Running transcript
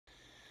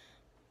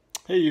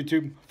Hey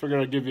YouTube, figured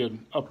I'd give you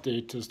an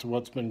update as to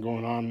what's been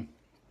going on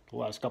the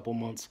last couple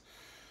months.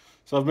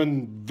 So I've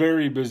been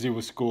very busy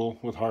with school,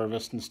 with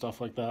harvest and stuff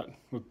like that,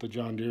 with the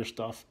John Deere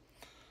stuff.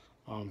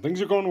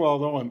 Things are going well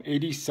though. I'm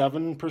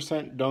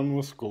 87% done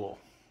with school.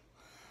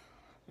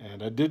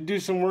 And I did do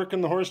some work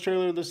in the horse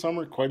trailer this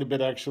summer, quite a bit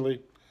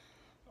actually.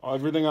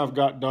 Everything I've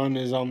got done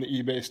is on the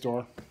eBay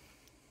store.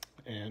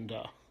 And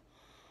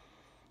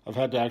I've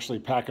had to actually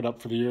pack it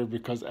up for the year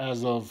because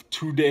as of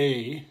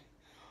today,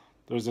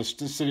 there's a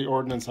city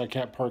ordinance I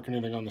can't park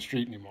anything on the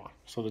street anymore.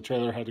 So the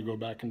trailer had to go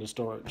back into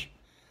storage.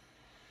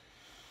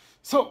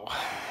 So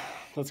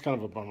that's kind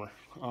of a bummer.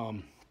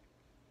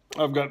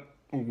 I've got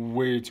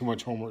way too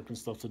much homework and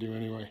stuff to do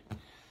anyway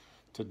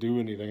to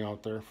do anything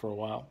out there for a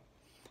while.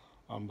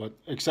 But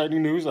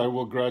exciting news, I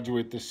will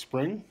graduate this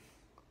spring.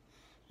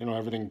 You know,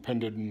 everything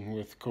pending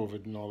with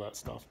COVID and all that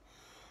stuff.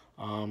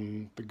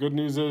 The good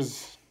news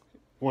is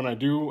when I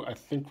do, I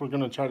think we're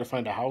going to try to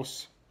find a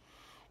house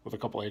with a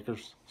couple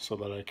acres so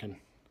that I can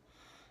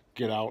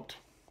get out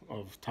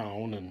of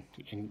town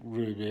and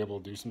really be able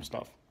to do some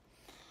stuff.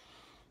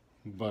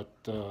 But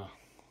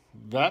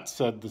that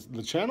said,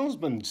 the channel's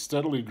been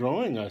steadily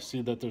growing. I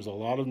see that there's a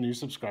lot of new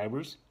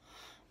subscribers.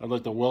 I'd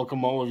like to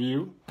welcome all of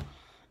you,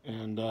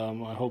 and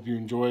I hope you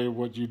enjoy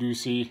what you do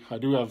see. I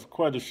do have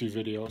quite a few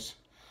videos.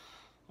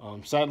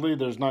 Sadly,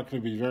 there's not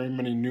going to be very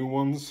many new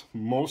ones.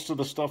 Most of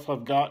the stuff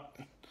I've got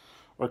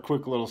are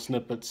quick little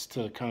snippets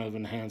to kind of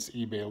enhance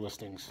eBay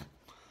listings.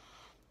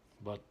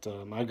 But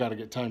I got to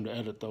get time to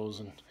edit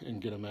those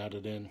and get them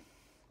added in.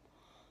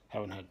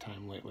 Haven't had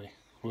time lately.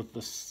 With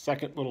the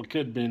second little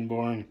kid being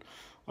born,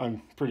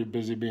 I'm pretty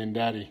busy being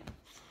daddy.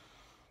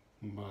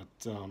 But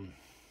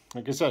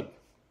like I said,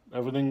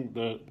 everything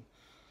that's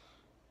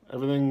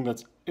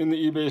in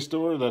the eBay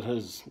store that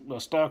has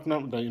a stock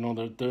number, that you know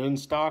they're in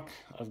stock,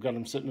 I've got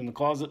them sitting in the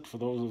closet for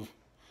those of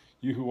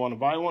you who want to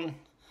buy one.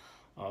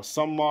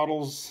 Some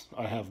models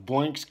I have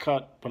blanks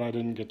cut, but I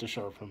didn't get to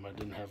sharpen them. I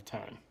didn't have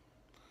time.